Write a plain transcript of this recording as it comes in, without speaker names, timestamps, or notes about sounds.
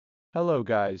Hello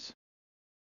guys.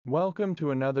 Welcome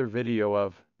to another video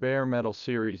of Bare-Metal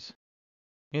Series.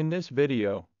 In this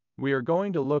video, we are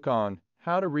going to look on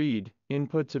how to read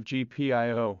inputs of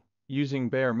GPIO using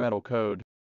bare metal code.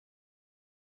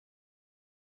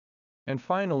 And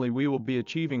finally we will be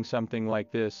achieving something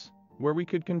like this, where we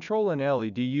could control an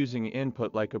LED using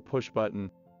input like a push button.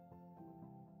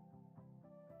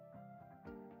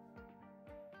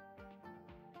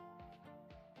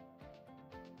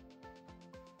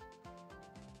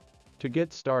 To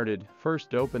get started,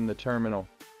 first open the terminal.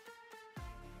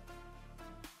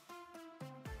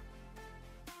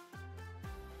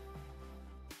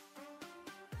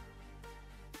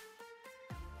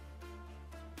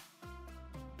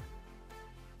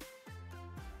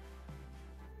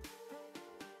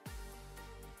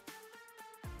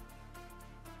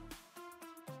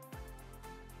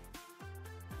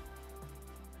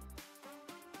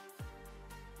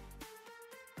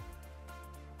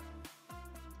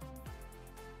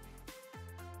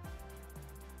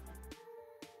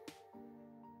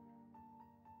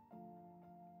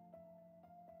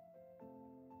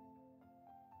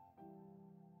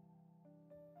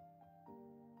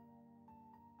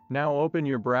 Now open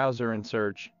your browser and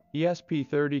search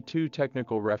ESP32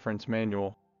 Technical Reference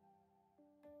Manual.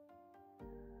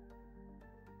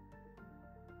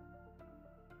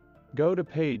 Go to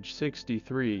page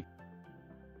 63.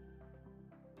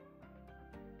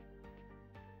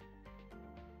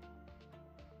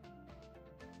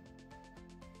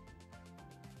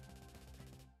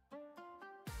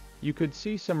 You could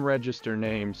see some register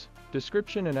names,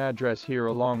 description and address here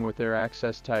along with their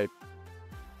access type.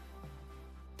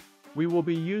 We will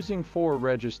be using 4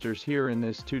 registers here in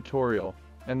this tutorial,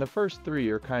 and the first 3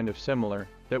 are kind of similar,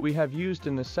 that we have used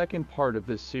in the second part of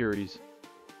this series.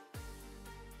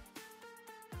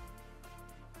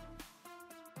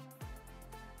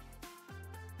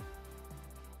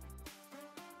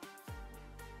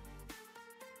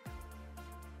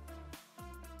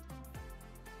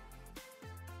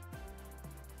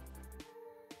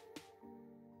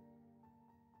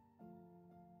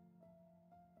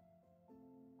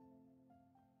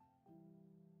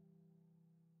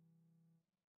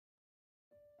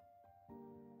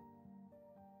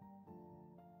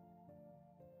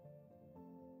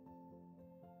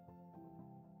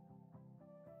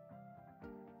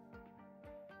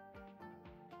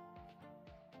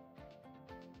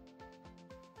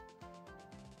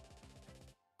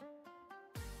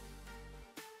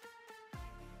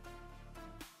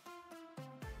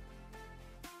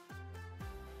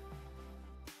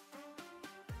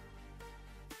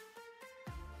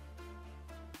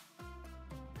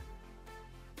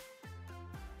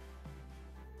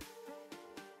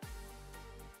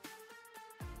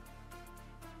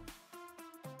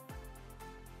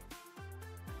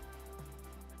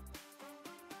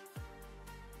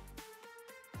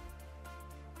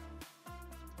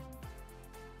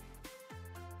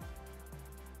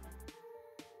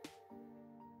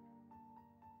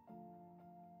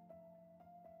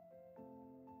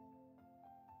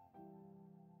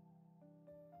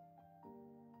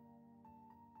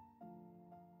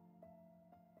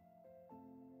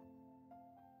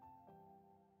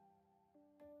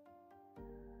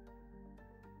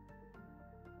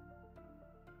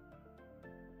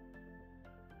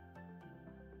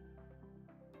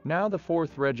 Now the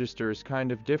 4th register is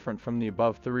kind of different from the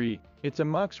above 3. It's a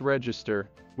MUX register,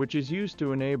 which is used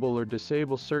to enable or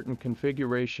disable certain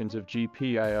configurations of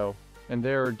GPIO, and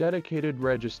there are dedicated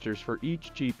registers for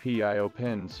each GPIO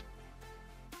pins.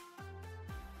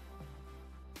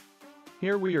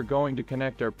 Here we are going to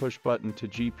connect our push button to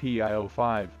GPIO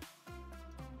 5.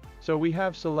 So we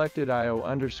have selected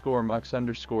IO_MUX_GPIO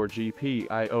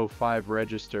 5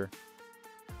 register.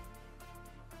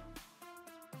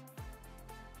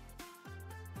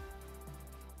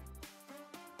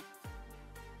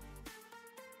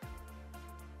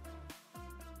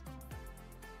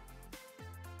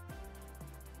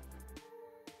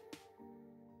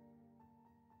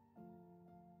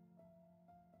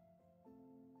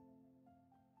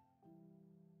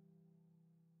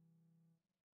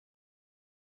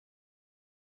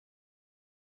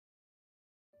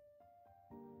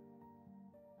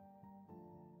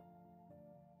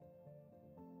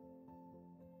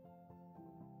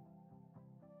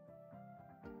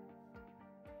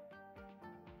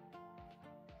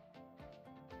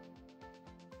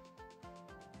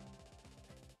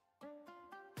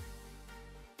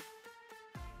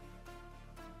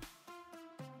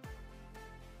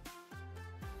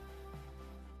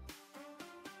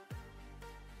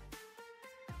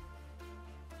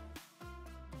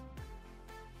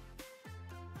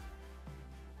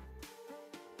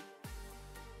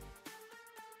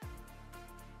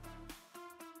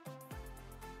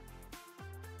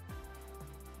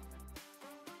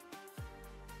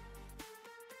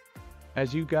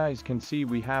 As you guys can see,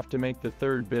 we have to make the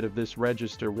third bit of this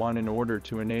register 1 in order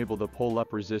to enable the pull-up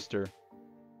resistor.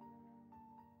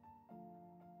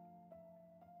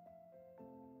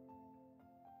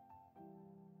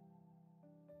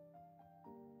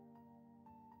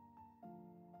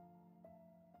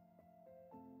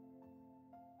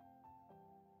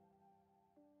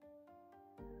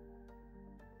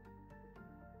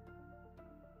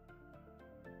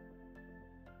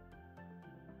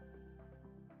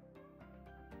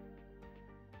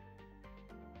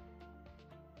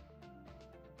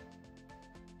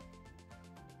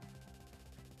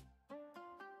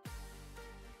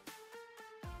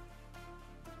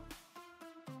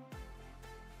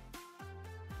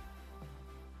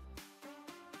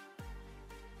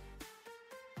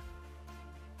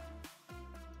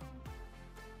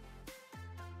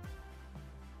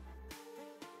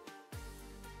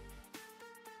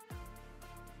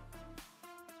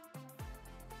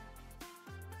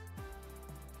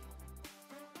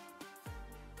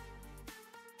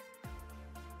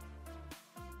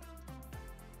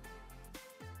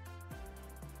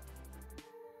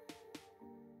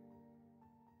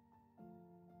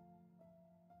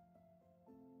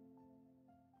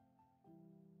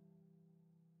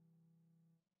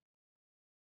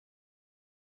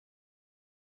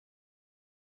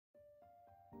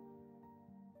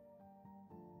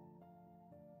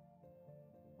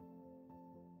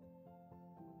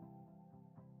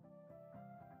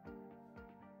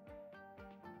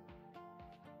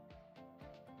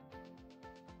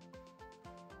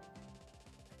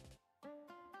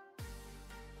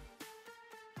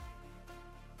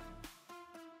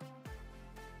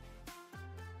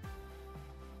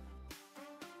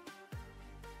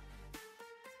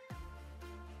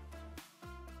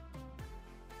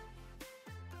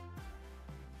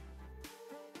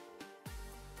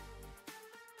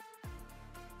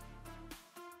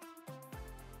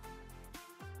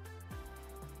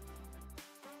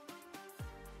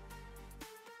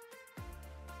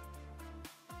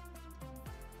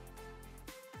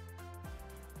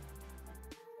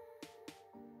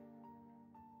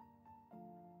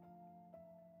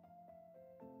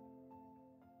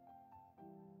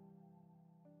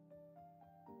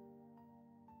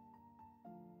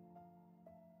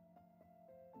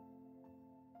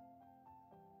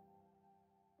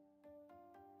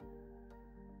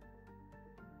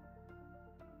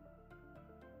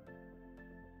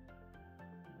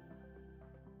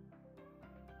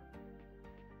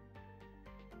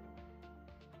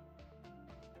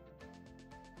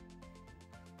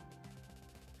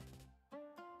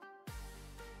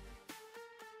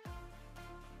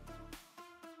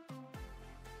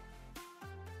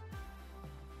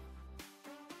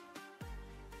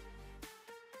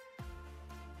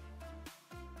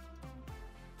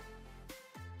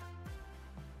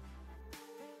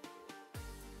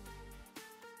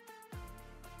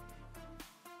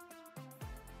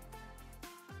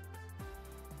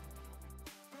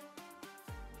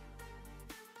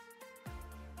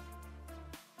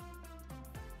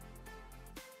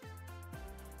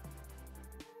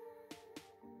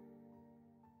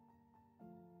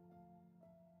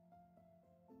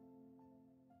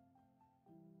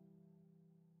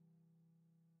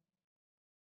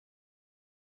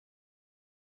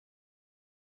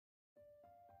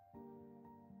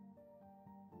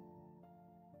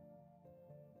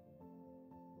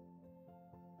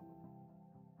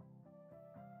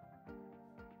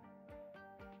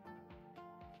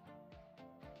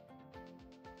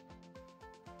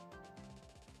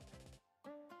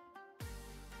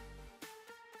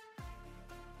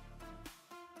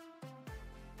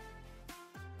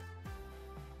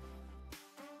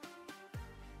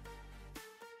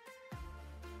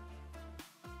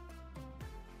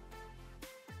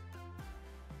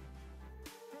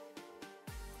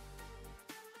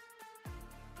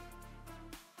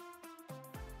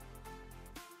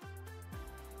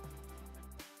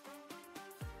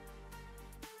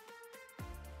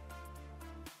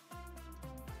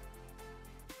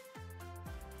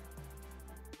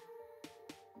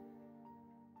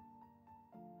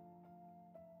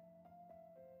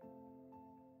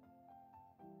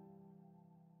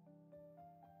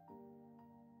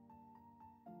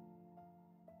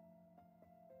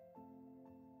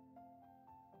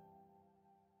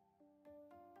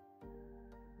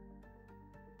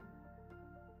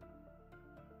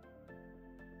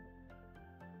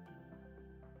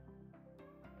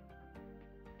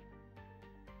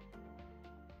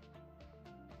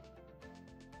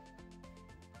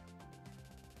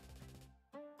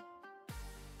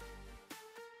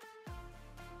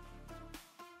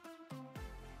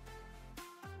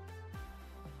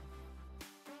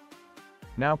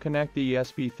 Now connect the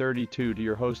ESP32 to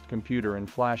your host computer and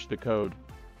flash the code.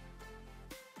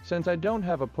 Since I don't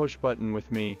have a push button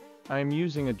with me, I am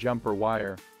using a jumper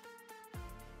wire.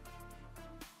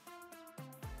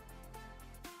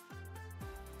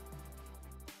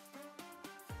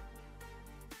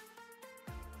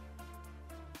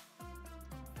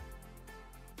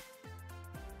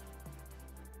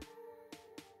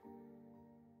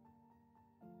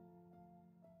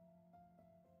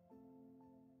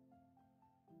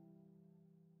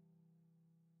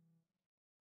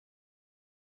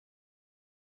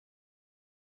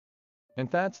 And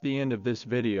that's the end of this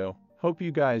video. Hope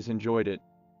you guys enjoyed it.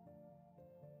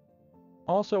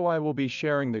 Also, I will be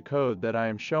sharing the code that I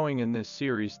am showing in this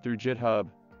series through GitHub,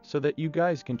 so that you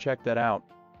guys can check that out.